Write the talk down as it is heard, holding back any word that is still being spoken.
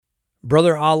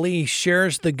Brother Ali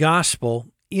shares the gospel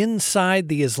inside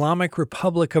the Islamic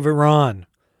Republic of Iran.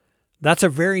 That's a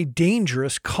very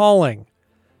dangerous calling,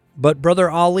 but Brother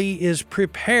Ali is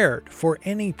prepared for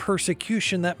any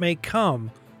persecution that may come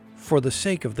for the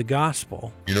sake of the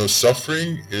gospel.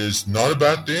 Suffering is not a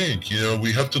bad thing.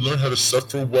 We have to learn how to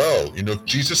suffer well. If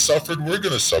Jesus suffered, we're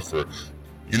going to suffer.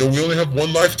 We only have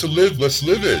one life to live. Let's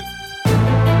live it.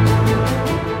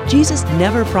 Jesus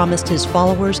never promised his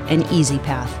followers an easy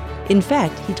path. In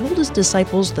fact, he told his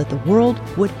disciples that the world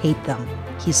would hate them.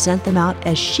 He sent them out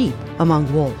as sheep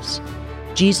among wolves.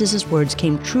 Jesus' words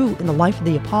came true in the life of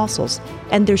the apostles,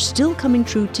 and they're still coming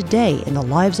true today in the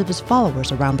lives of his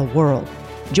followers around the world.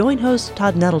 Join host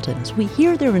Todd Nettleton as we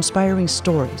hear their inspiring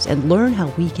stories and learn how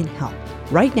we can help.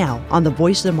 Right now on the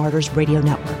Voice of the Martyrs Radio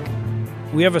Network.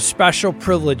 We have a special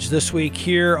privilege this week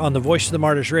here on the Voice of the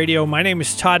Martyrs Radio. My name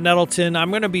is Todd Nettleton. I'm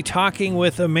going to be talking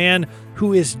with a man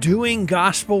who is doing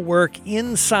gospel work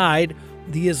inside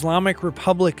the Islamic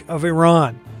Republic of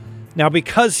Iran. Now,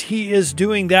 because he is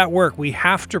doing that work, we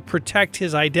have to protect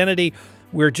his identity.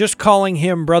 We're just calling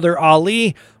him Brother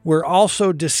Ali. We're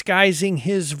also disguising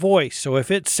his voice. So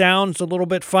if it sounds a little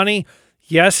bit funny,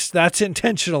 yes, that's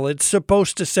intentional. It's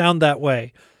supposed to sound that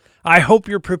way. I hope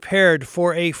you're prepared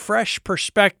for a fresh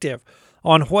perspective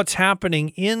on what's happening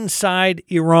inside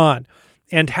Iran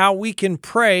and how we can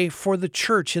pray for the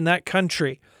church in that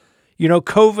country.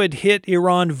 COVID hit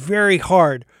Iran very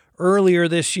hard earlier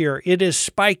this year. It is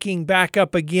spiking back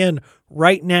up again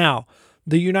right now.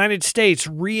 The United States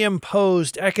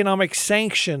reimposed economic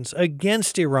sanctions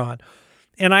against Iran.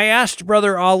 And I asked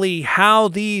Brother Ali how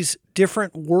these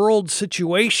different world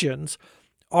situations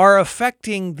are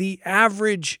affecting the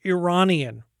average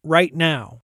Iranian right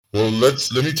now. Well,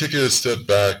 let me take it a step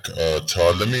back,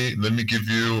 Todd. Let me give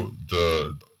you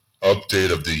the update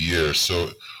of the year. So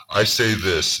I say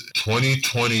this: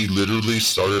 2020 literally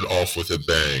started off with a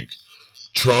bang.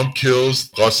 Trump kills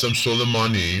Qasem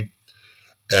Soleimani,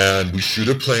 and we shoot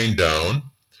a plane down,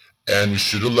 and we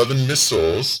shoot 11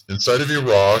 missiles inside of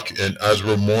Iraq. And as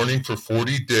we're mourning for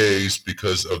 40 days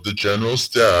because of the general's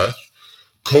death,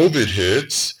 COVID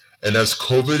hits, and as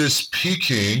COVID is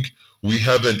peaking, we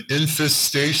have an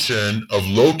infestation of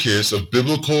locusts of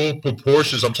biblical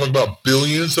proportions. I'm talking about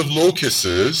billions of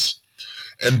locusts.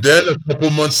 And then a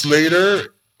couple months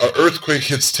later, an earthquake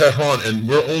hits Tehran, and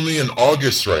we're only in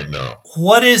August right now.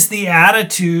 What is the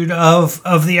attitude of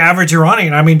the average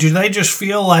Iranian? I mean, do they just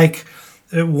feel like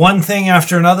one thing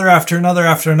after another, after another,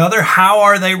 after another? How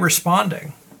are they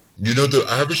responding? The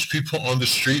average people on the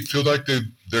street feel like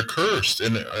they're cursed.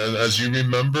 And as you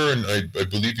remember, and I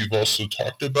believe you've also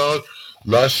talked about,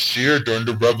 last year during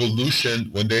the revolution,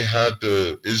 when they had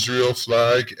the Israel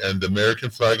flag and the American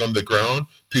flag on the ground,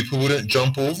 people wouldn't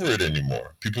jump over it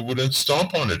anymore. People wouldn't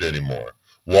stomp on it anymore.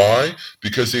 Why?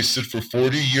 Because they said for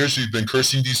 40 years we've been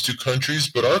cursing these two countries,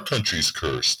 but our country's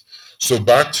cursed. So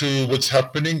back to what's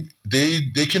happening,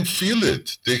 they can feel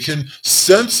it. They can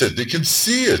sense it. They can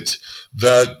see it,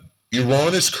 that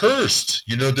Iran is cursed.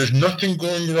 There's nothing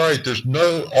going right. There's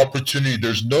no opportunity.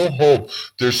 There's no hope.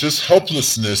 There's just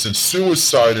helplessness, and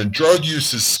suicide and drug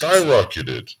use is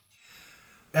skyrocketed.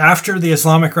 After the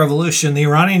Islamic Revolution, the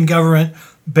Iranian government,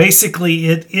 basically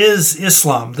it is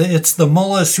Islam. It's the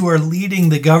mullahs who are leading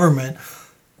the government.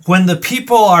 When the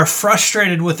people are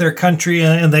frustrated with their country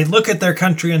and they look at their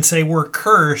country and say, we're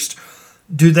cursed,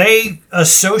 do they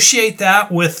associate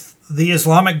that with the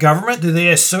Islamic government? Do they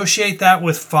associate that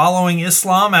with following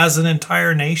Islam as an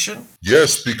entire nation?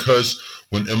 Yes, because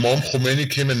when Imam Khomeini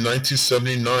came in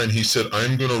 1979, he said,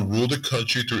 I'm going to rule the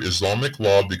country through Islamic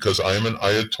law because I am an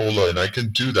Ayatollah and I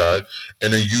can do that.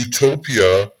 And a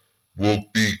utopia will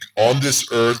be on this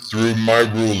earth through my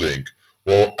ruling.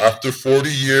 Well, after 40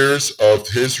 years of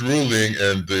his ruling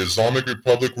and the Islamic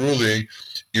Republic ruling,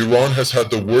 Iran has had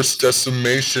the worst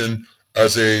decimation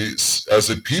as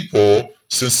a people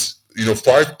since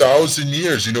 5,000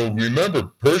 years. Remember,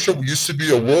 Persia used to be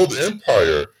a world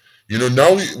empire.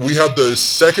 Now we have the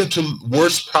second to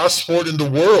worst passport in the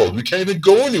world. We can't even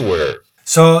go anywhere.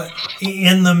 So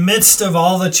in the midst of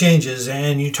all the changes,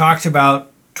 and you talked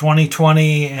about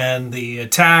 2020 and the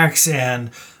attacks and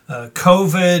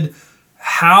COVID,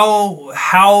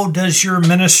 how does your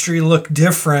ministry look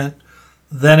different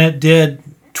than it did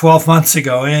 12 months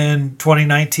ago in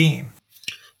 2019?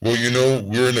 Well,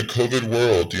 we're in a COVID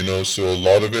world, so a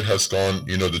lot of it has gone,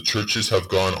 the churches have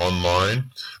gone online.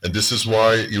 And this is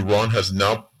why Iran has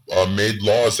now made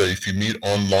laws that if you meet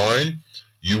online,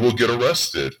 you will get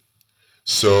arrested.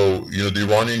 So, the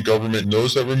Iranian government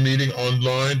knows that we're meeting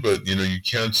online, but, you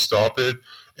can't stop it.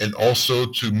 And also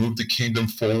to move the kingdom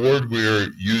forward, we're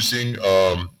using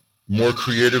more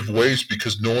creative ways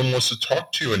because no one wants to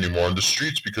talk to you anymore on the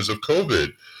streets because of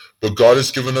COVID. But God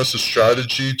has given us a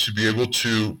strategy to be able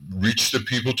to reach the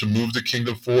people, to move the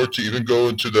kingdom forward, to even go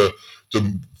into the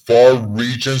far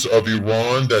regions of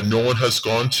Iran that no one has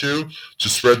gone to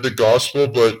spread the gospel.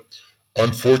 But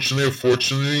unfortunately or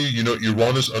fortunately,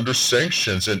 Iran is under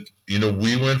sanctions. And,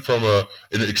 we went from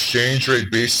an exchange rate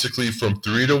basically from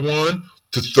 3-1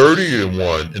 to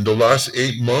 30-1 in the last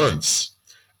 8 months.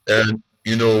 And,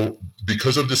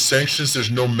 because of the sanctions, there's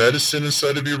no medicine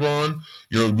inside of Iran.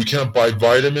 We can't buy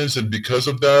vitamins. And because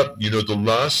of that, the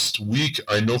last week,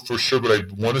 I know for sure, but I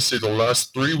want to say the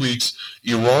last 3 weeks,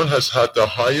 Iran has had the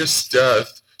highest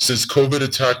death since COVID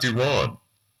attacked Iran.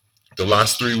 The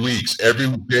last 3 weeks, every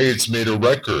day it's made a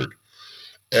record.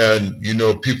 And,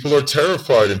 people are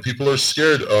terrified and people are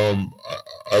scared.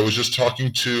 I was just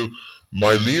talking to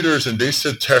my leaders and they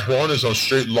said Tehran is on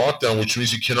straight lockdown, which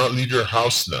means you cannot leave your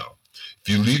house now. If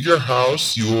you leave your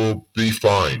house, you will be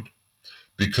fined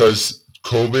because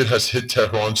COVID has hit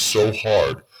Tehran so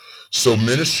hard. So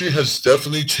ministry has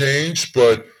definitely changed,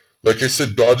 but like I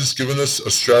said, God has given us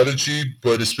a strategy,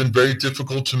 but it's been very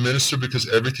difficult to minister because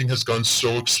everything has gone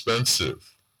so expensive.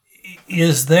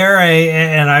 Is there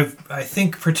I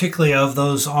think particularly of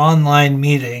those online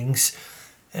meetings,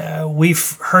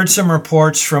 we've heard some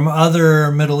reports from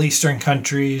other Middle Eastern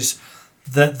countries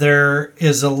that there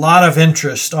is a lot of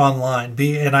interest online.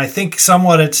 And I think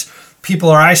somewhat it's people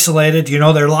are isolated,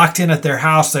 they're locked in at their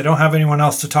house. They don't have anyone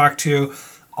else to talk to.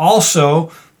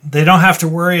 Also, they don't have to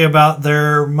worry about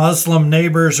their Muslim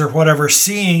neighbors or whatever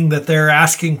seeing that they're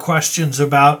asking questions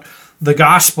about the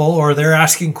gospel or they're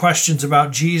asking questions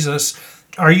about Jesus.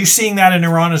 Are you seeing that in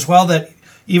Iran as well, that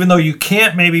even though you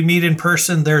can't maybe meet in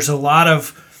person, there's a lot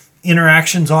of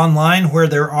interactions online where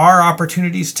there are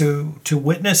opportunities to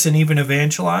witness and even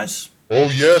evangelize?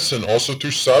 Oh, yes, and also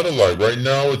through satellite. Right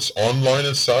now, it's online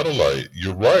and satellite.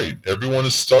 You're right. Everyone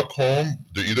is stuck home.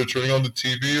 They're either turning on the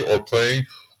TV or playing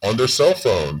on their cell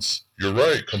phones. You're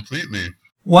right, completely.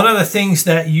 One of the things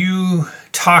that you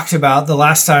talked about the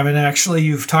last time, and actually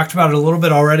you've talked about it a little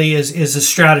bit already, is a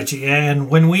strategy. And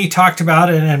when we talked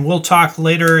about it, and we'll talk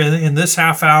later in this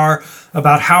half hour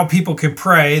about how people can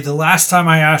pray, the last time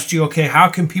I asked you, okay, how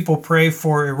can people pray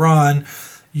for Iran?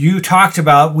 You talked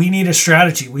about we need a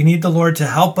strategy. We need the Lord to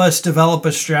help us develop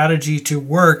a strategy to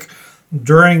work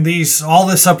during all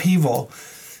this upheaval.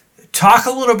 Talk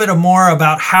a little bit more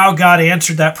about how God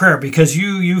answered that prayer, because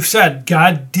you've said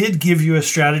God did give you a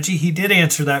strategy. He did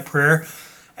answer that prayer.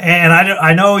 And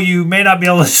I know you may not be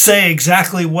able to say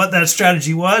exactly what that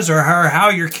strategy was or how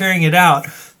you're carrying it out,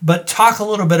 but talk a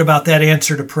little bit about that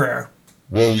answer to prayer.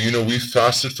 Well, we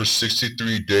fasted for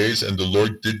 63 days and the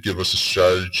Lord did give us a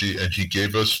strategy, and he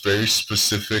gave us very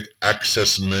specific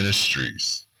access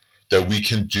ministries that we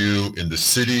can do in the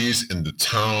cities, in the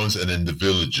towns, and in the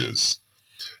villages.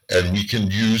 And we can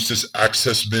use this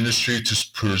access ministry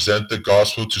to present the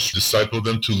gospel, to disciple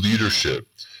them to leadership.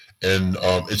 And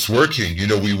it's working.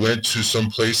 We went to some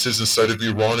places inside of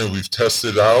Iran and we've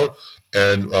tested out,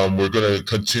 and we're going to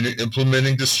continue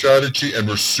implementing this strategy. And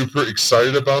we're super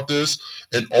excited about this.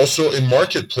 And also a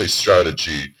marketplace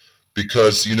strategy,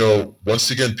 because,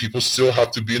 once again, people still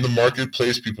have to be in the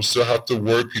marketplace. People still have to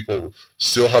work. People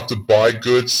still have to buy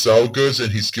goods, sell goods.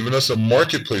 And he's given us a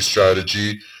marketplace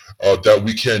strategy that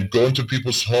we can go into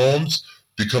people's homes,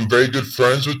 become very good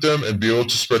friends with them, and be able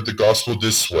to spread the gospel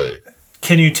this way.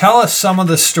 Can you tell us some of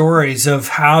the stories of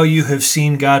how you have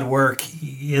seen God work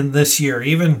in this year,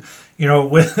 even,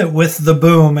 with the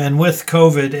boom and with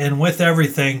COVID and with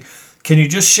everything? Can you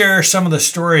just share some of the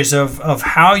stories of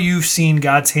how you've seen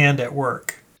God's hand at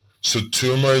work? So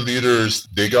 2 of my leaders,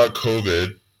 they got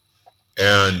COVID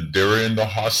and they were in the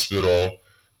hospital,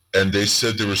 and they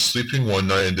said they were sleeping one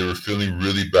night and they were feeling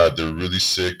really bad. They were really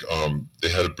sick. They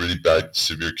had a really bad,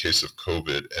 severe case of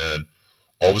COVID. And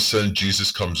all of a sudden,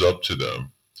 Jesus comes up to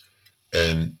them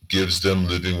and gives them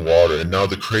living water. And now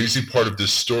the crazy part of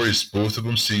this story is both of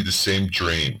them see the same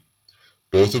dream.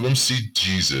 Both of them see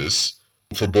Jesus.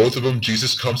 For both of them,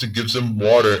 Jesus comes and gives them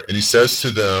water, and he says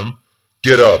to them,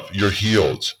 "Get up, you're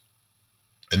healed."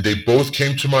 And they both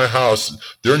came to my house.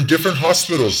 They're in different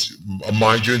hospitals,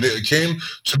 mind you, and they came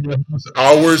to my house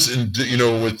hours and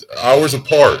with hours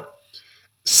apart.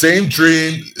 Same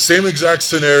dream, same exact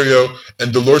scenario,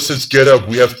 and the Lord says, "Get up.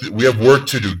 We have work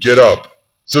to do. Get up."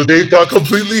 So they got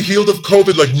completely healed of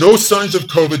COVID, like no signs of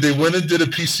COVID. They went and did a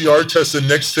PCR test, the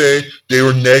next day they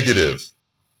were negative.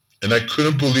 And I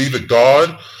couldn't believe it.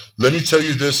 God, let me tell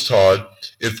you this, Todd.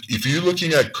 If you're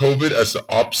looking at COVID as the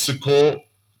obstacle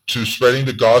to spreading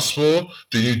the gospel,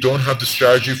 then you don't have the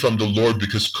strategy from the Lord,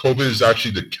 because COVID is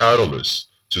actually the catalyst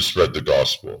to spread the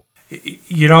gospel.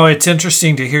 You know, it's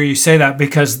interesting to hear you say that,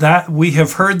 because that we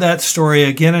have heard that story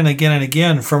again and again and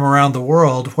again from around the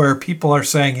world, where people are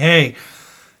saying, hey,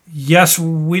 yes,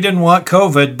 we didn't want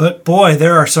COVID, but boy,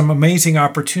 there are some amazing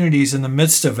opportunities in the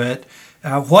midst of it.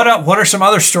 What are some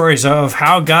other stories of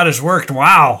how God has worked?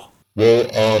 Wow.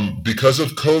 Well, because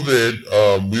of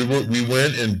COVID, we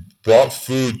went and brought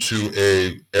food to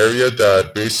a area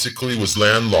that basically was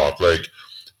landlocked. Like,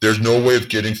 there's no way of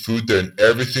getting food there, and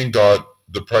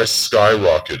the price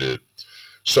skyrocketed.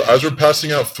 So as we're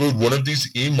passing out food, one of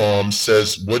these imams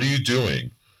says, "What are you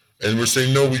doing?" And we're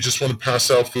saying, "No, we just want to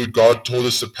pass out food. God told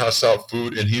us to pass out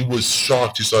food." And he was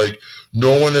shocked. He's like,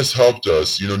 "No one has helped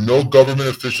us. No government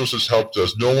officials has helped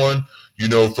us. No one,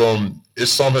 from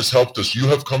Islam has helped us. You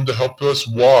have come to help us.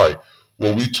 Why?"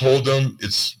 Well, we told them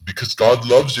it's because God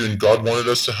loves you and God wanted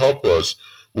us to help us.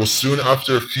 Well, soon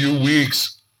after a few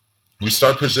weeks, we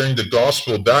start presenting the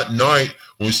gospel. That night,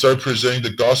 when we start presenting the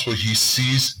gospel, he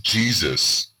sees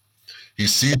Jesus. He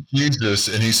sees Jesus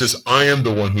and he says, "I am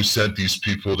the one who sent these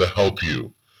people to help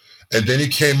you." And then he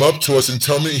came up to us and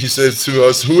he said to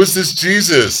us, "Who is this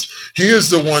Jesus? He is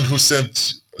the one who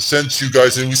sent you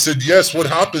guys." And we said, "Yes, what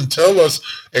happened? Tell us."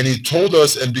 And he told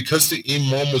us, and because the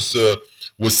imam was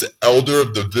the elder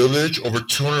of the village, over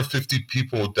 250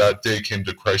 people that day came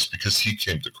to Christ because he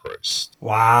came to Christ.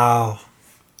 Wow.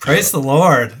 Praise the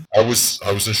Lord. I was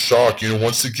in shock.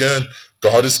 Once again,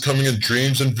 God is coming in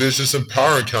dreams and visions and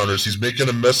power encounters. He's making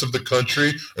a mess of the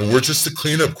country, and we're just a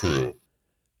cleanup crew.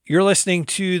 You're listening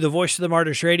to the Voice of the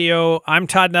Martyrs Radio. I'm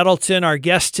Todd Nettleton. Our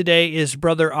guest today is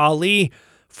Brother Ali.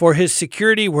 For his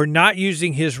security, we're not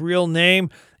using his real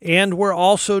name, and we're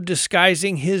also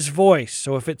disguising his voice.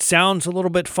 So if it sounds a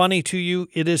little bit funny to you,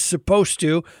 it is supposed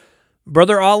to.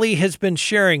 Brother Ali has been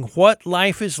sharing what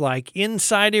life is like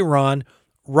inside Iran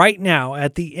right now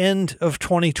at the end of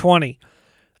 2020.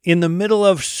 In the middle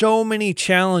of so many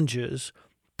challenges,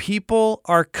 people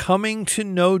are coming to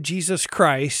know Jesus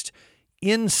Christ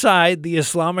inside the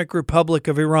Islamic Republic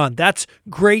of Iran. That's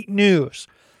great news.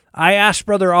 I asked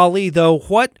Brother Ali, though,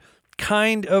 what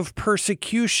kind of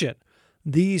persecution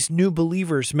these new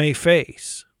believers may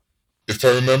face. If I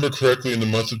remember correctly, in the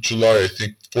month of July, I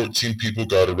think 14 people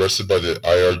got arrested by the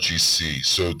IRGC.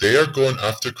 So they are going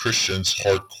after Christians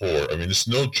hardcore. I mean, it's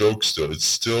no joke still. It's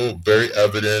still very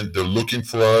evident. They're looking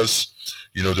for us.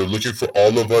 They're looking for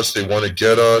all of us. They want to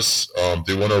get us.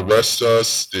 They want to arrest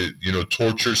us.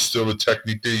 Torture is still a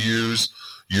technique they use.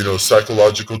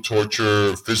 Psychological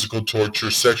torture, physical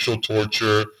torture, sexual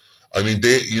torture. I mean,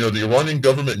 the Iranian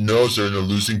government knows they're in a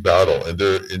losing battle, and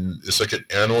it's like an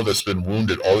animal that's been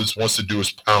wounded. All it wants to do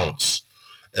is pounce,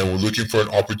 and we're looking for an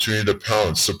opportunity to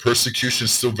pounce. So persecution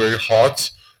is still very hot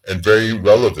and very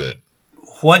relevant.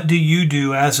 What do you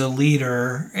do as a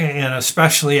leader, and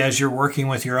especially as you're working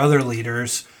with your other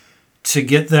leaders, to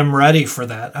get them ready for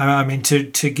that? I mean,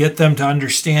 to get them to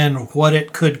understand what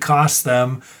it could cost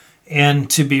them and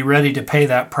to be ready to pay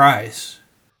that price?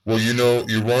 Well,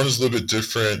 Iran is a little bit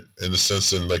different in the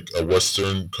sense in like a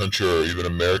Western country or even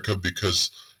America, because,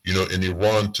 in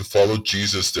Iran, to follow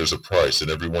Jesus, there's a price and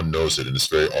everyone knows it and it's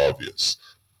very obvious.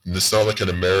 And it's not like in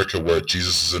America where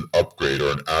Jesus is an upgrade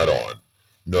or an add-on.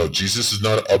 No, Jesus is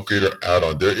not an upgrade or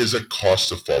add-on. There is a cost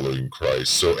to following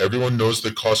Christ. So everyone knows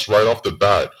the cost right off the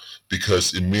bat,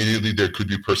 because immediately there could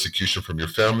be persecution from your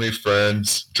family,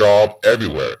 friends, job,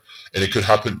 everywhere. And it could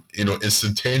happen,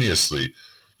 instantaneously.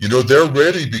 They're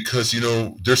ready because,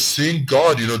 they're seeing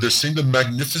God, they're seeing the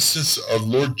magnificence of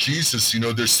Lord Jesus,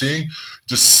 they're seeing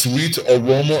the sweet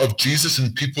aroma of Jesus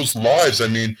in people's lives. I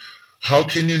mean, how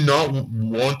can you not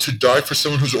want to die for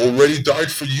someone who's already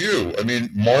died for you? I mean,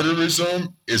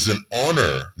 martyrism is an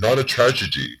honor, not a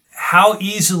tragedy. How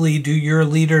easily do your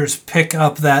leaders pick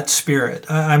up that spirit?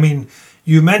 I mean,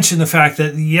 you mentioned the fact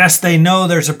that, yes, they know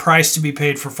there's a price to be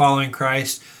paid for following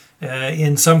Christ.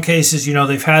 In some cases,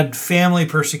 they've had family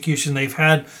persecution,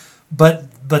 but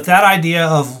that idea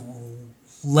of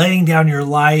laying down your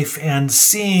life and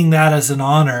seeing that as an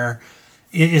honor,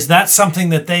 is that something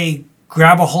that they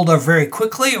grab a hold of very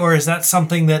quickly, or is that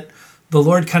something that the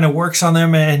Lord kind of works on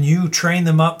them and you train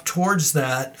them up towards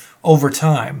that over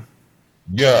time?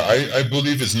 Yeah, I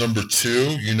believe it's number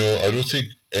two. I don't think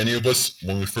any of us,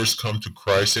 when we first come to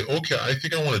Christ, say, okay, I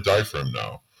think I want to die for him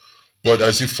now. But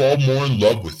as you fall more in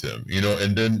love with him,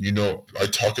 and then, I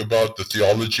talk about the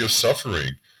theology of suffering.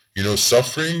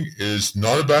 Suffering is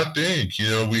not a bad thing.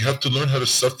 We have to learn how to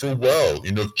suffer well.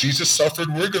 If Jesus suffered,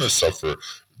 we're going to suffer.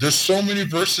 There's so many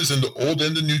verses in the Old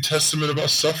and the New Testament about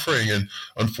suffering. And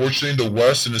unfortunately, in the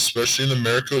West, and especially in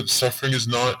America, suffering is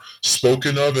not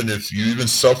spoken of. And if you even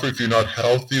suffer, if you're not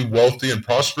healthy, wealthy, and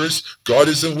prosperous, God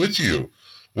isn't with you.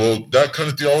 Well, that kind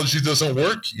of theology doesn't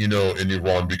work, in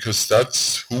Iran, because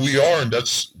that's who we are and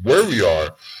that's where we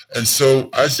are. And so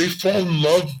as they fall in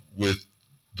love with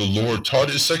the Lord, Todd,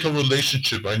 it's like a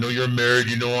relationship. I know you're married,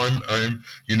 I'm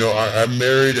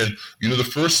married, and the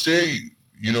first day,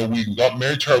 we got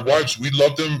married to our wives. We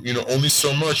loved them, only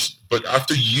so much. But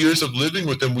after years of living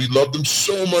with them, we love them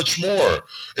so much more.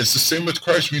 It's the same with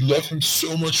Christ. We love him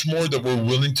so much more that we're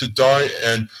willing to die.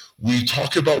 And we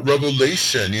talk about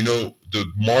Revelation. The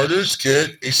martyrs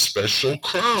get a special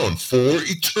crown for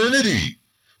eternity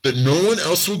that no one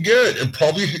else will get. And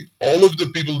probably all of the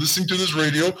people listening to this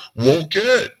radio won't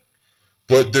get.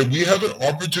 But that we have an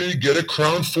opportunity to get a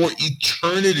crown for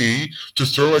eternity to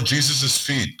throw at Jesus'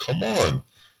 feet. Come on.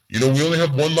 We only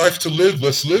have one life to live.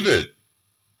 Let's live it.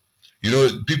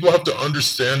 People have to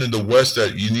understand in the West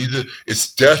that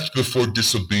it's death before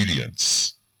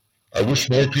disobedience. I wish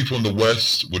more people in the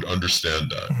West would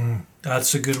understand that.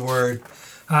 That's a good word.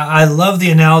 I love the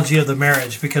analogy of the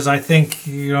marriage, because I think,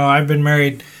 I've been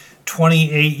married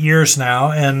 28 years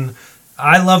now, and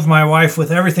I love my wife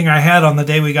with everything I had on the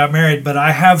day we got married, but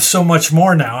I have so much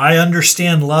more now. I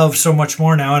understand love so much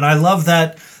more now, and I love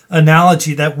that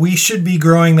analogy that we should be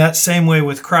growing that same way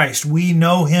with Christ. We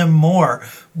know him more.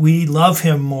 We love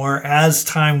him more as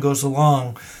time goes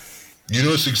along.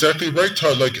 It's exactly right,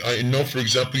 Todd. Like, I know, for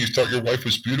example, you thought your wife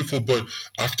was beautiful, but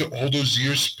after all those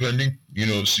years spending,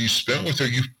 so you spent with her,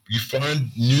 you find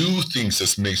new things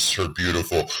that makes her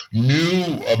beautiful,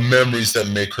 new memories that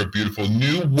make her beautiful,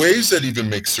 new ways that even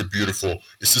makes her beautiful.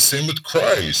 It's the same with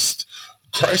Christ.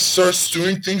 Christ starts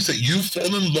doing things that you fall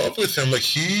in love with him. Like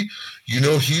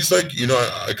he's like,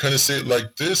 I kind of say it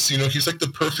like this, he's like the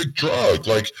perfect drug.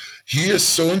 Like, he is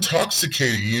so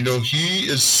intoxicating, he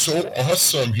is so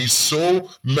awesome. He's so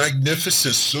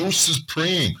magnificent, so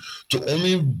supreme. The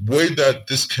only way that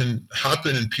this can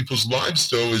happen in people's lives,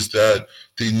 though, is that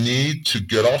they need to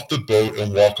get off the boat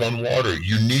and walk on water.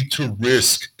 You need to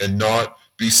risk and not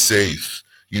be safe.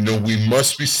 We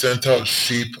must be sent out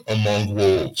sheep among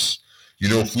wolves.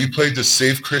 If we play the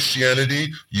safe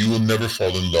Christianity, you will never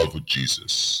fall in love with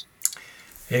Jesus.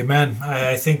 Amen.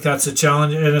 I think that's a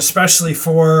challenge, and especially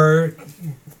for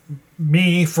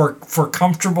me, for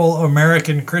comfortable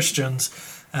American Christians,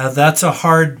 that's a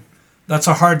hard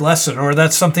lesson, or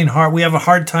that's something hard. We have a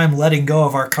hard time letting go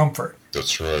of our comfort.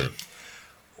 That's right.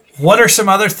 What are some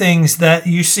other things that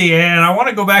you see? And I want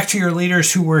to go back to your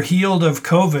leaders who were healed of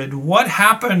COVID. What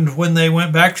happened when they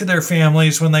went back to their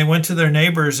families, when they went to their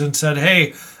neighbors and said,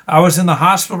 hey, I was in the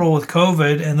hospital with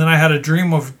COVID, and then I had a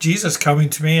dream of Jesus coming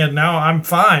to me, and now I'm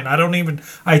fine.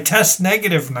 I test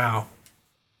negative now.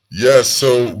 Yeah,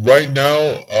 so right now,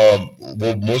 all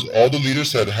the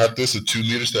leaders that had this, the 2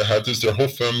 leaders that had this, their whole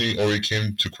family already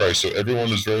came to Christ. So everyone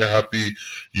was very happy,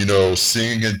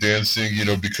 singing and dancing,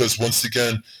 because once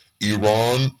again,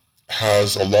 Iran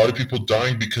has a lot of people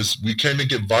dying because we can't even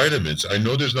get vitamins. I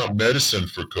know there's not medicine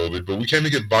for COVID, but we can't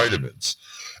even get vitamins.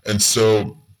 And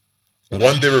so,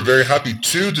 1, they were very happy.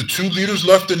 2, the 2 leaders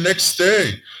left the next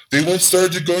day. They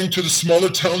started going to the smaller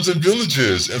towns and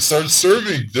villages and started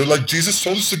serving. They're like, Jesus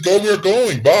told us to go, we're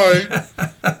going, bye.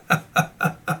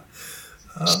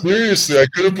 Seriously, I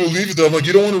couldn't believe it. I'm like,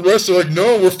 you don't want to rest? They're like,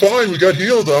 no, we're fine. We got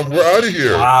healed. We're out of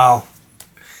here. Wow.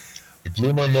 It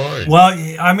blew my mind. Well,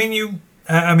 I mean, you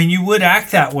would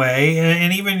act that way,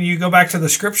 and even you go back to the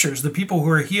scriptures. The people who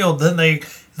were healed, then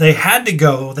they had to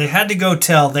go. They had to go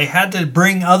tell. They had to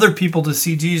bring other people to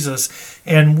see Jesus,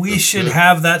 and we should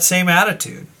have that same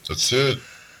attitude. That's it.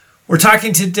 We're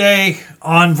talking today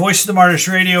on Voice of the Martyrs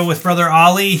Radio with Brother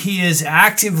Ali. He is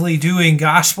actively doing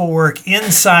gospel work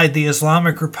inside the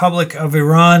Islamic Republic of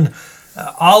Iran.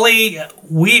 Ali,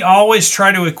 we always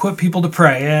try to equip people to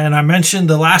pray. And I mentioned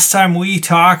the last time we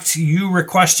talked, you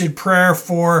requested prayer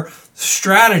for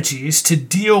strategies to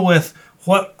deal with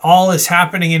what all is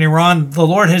happening in Iran. The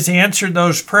Lord has answered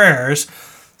those prayers.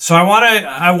 So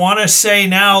I want to say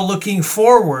now, looking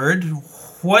forward,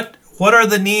 what are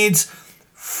the needs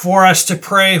for us to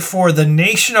pray for the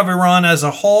nation of Iran as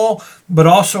a whole, but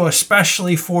also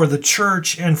especially for the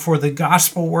church and for the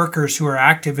gospel workers who are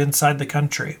active inside the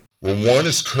country? Well, 1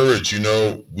 is courage.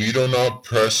 We do not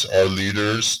press our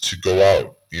leaders to go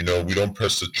out. We don't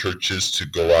press the churches to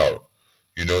go out.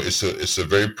 It's a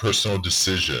very personal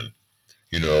decision.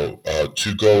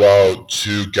 To go out,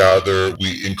 to gather.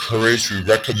 We encourage, we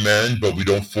recommend, but we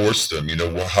don't force them.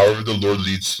 However the Lord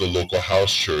leads the local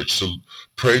house church. So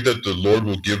pray that the Lord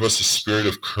will give us a spirit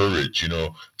of courage,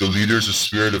 the leaders a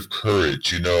spirit of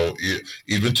courage,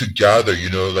 even to gather,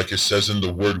 like it says in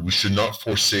the word, we should not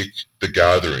forsake the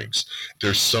gatherings.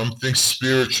 There's something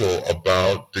spiritual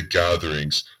about the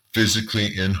gatherings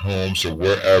physically in homes or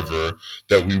wherever,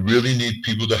 that we really need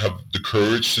people to have the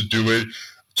courage to do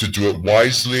it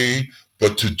wisely,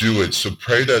 but to do it. So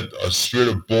pray that a spirit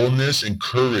of boldness and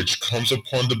courage comes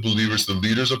upon the believers, the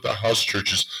leaders of the house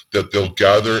churches, that they'll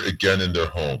gather again in their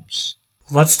homes.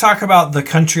 Let's talk about the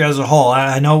country as a whole.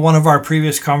 I know one of our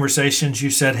previous conversations, you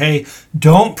said, hey,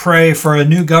 don't pray for a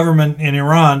new government in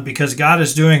Iran because God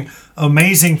is doing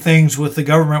amazing things with the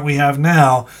government we have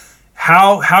now.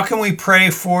 How can we pray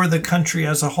for the country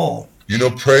as a whole?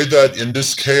 Pray that in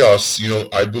this chaos,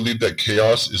 I believe that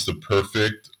chaos is the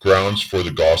perfect grounds for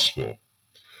the gospel.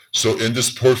 So in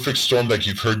this perfect storm, like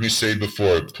you've heard me say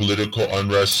before, political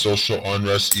unrest, social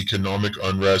unrest, economic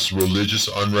unrest, religious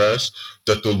unrest,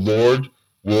 that the Lord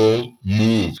will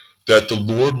move, that the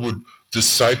Lord would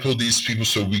disciple these people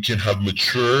so we can have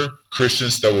mature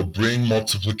Christians that will bring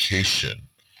multiplication.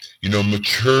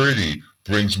 Maturity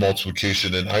brings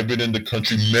multiplication. And I've been in the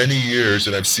country many years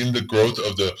and I've seen the growth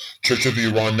of the Church of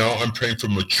Iran. Now I'm praying for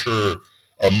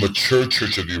a mature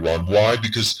Church of Iran. Why?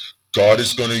 Because God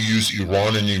is going to use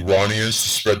Iran and Iranians to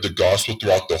spread the gospel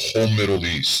throughout the whole Middle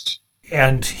East.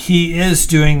 And he is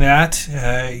doing that.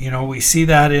 We see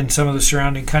that in some of the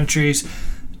surrounding countries.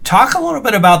 Talk a little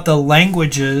bit about the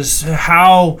languages,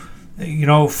 how,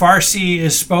 Farsi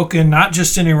is spoken not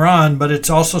just in Iran, but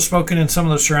it's also spoken in some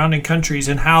of the surrounding countries,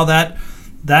 and how that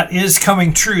is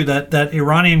coming true, that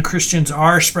Iranian Christians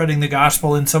are spreading the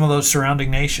gospel in some of those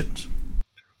surrounding nations.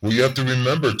 Well, you have to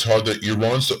remember, Todd, that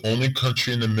Iran's the only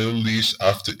country in the Middle East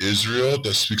after Israel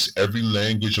that speaks every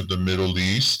language of the Middle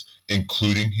East,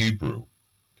 including Hebrew.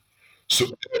 So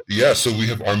we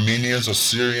have Armenians,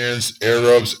 Assyrians,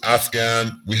 Arabs,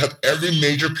 Afghan. We have every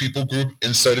major people group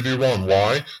inside of Iran.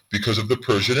 Why? Because of the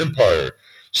Persian Empire.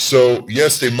 So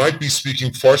yes, they might be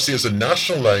speaking Farsi as a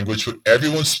national language, but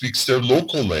everyone speaks their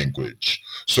local language.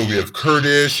 So we have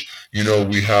Kurdish,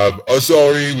 we have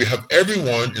Azari, we have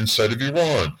everyone inside of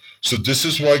Iran. So this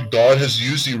is why God has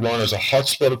used Iran as a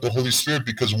hotspot of the Holy Spirit,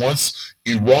 because once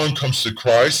Iran comes to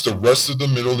Christ, the rest of the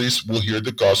Middle East will hear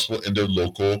the gospel in their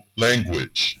local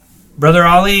language. Brother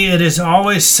Ali, it is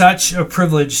always such a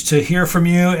privilege to hear from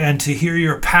you and to hear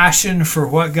your passion for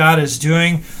what God is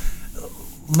doing.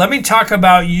 Let me talk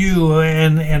about you,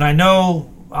 and I know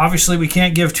obviously we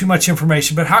can't give too much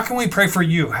information, but how can we pray for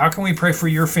you? How can we pray for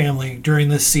your family during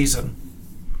this season?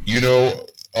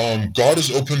 God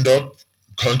has opened up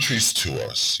countries to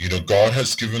us. God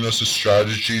has given us a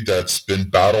strategy that's been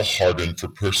battle hardened for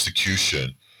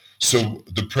persecution. So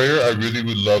the prayer I really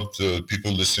would love the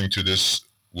people listening to this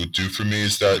would do for me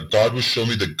is that God would show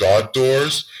me the God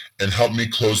doors and help me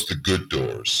close the good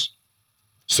doors.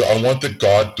 So I want the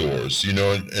God doors,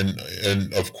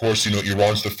 and of course,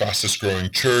 Iran's the fastest growing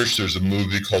church. There's a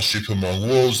movie called Sheep Among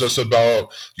Wolves that's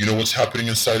about, what's happening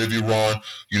inside of Iran.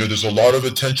 There's a lot of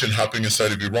attention happening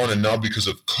inside of Iran. And now because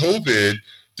of COVID,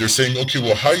 they're saying, okay,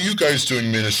 well, how are you guys doing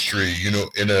ministry,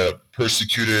 in a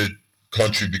persecuted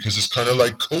country? Because it's kind of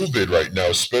like COVID right now,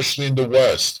 especially in the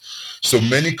West. So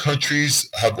many countries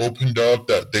have opened up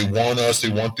that they want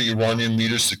the Iranian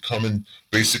leaders to come and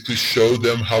basically show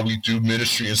them how we do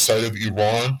ministry inside of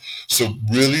Iran. So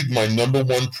really my number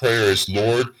one prayer is,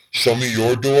 Lord, show me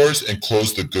your doors and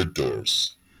close the good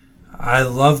doors. I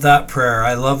love that prayer.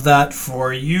 I love that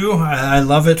for you. I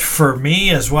love it for me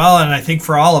as well. And I think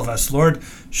for all of us, Lord,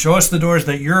 show us the doors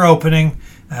that you're opening.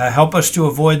 Help us to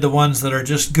avoid the ones that are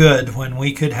just good when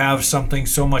we could have something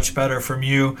so much better from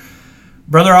you.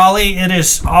 Brother Ali, it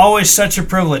is always such a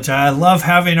privilege. I love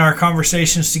having our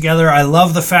conversations together. I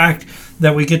love the fact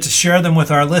that we get to share them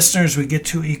with our listeners. We get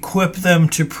to equip them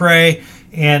to pray.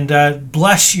 And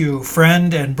bless you,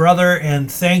 friend and brother, and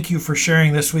thank you for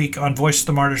sharing this week on Voice of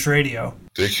the Martyrs Radio.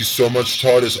 Thank you so much,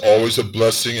 Todd. It's always a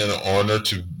blessing and an honor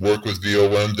to work with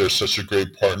VOM. They're such a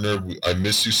great partner. I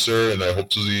miss you, sir, and I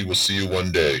hopefully will see you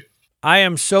one day. I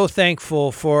am so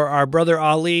thankful for our brother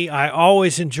Ali. I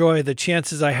always enjoy the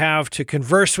chances I have to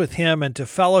converse with him and to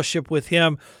fellowship with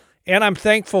him. And I'm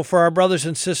thankful for our brothers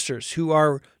and sisters who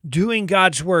are doing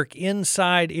God's work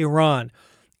inside Iran,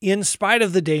 in spite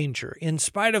of the danger, in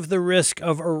spite of the risk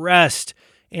of arrest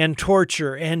and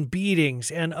torture and beatings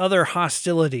and other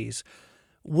hostilities.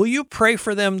 Will you pray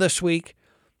for them this week?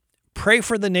 Pray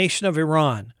for the nation of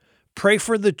Iran. Pray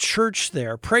for the church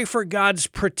there. Pray for God's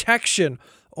protection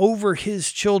over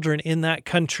his children in that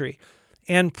country.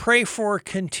 And pray for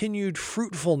continued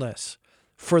fruitfulness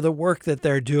for the work that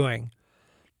they're doing.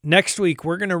 Next week,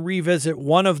 we're going to revisit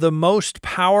one of the most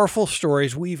powerful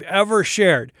stories we've ever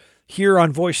shared here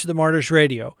on Voice of the Martyrs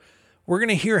Radio. We're going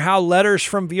to hear how letters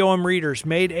from VOM readers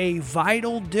made a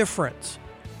vital difference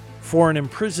for an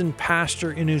imprisoned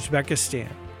pastor in Uzbekistan.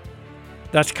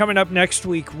 That's coming up next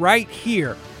week right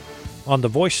here on the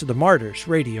Voice of the Martyrs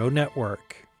Radio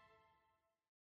Network.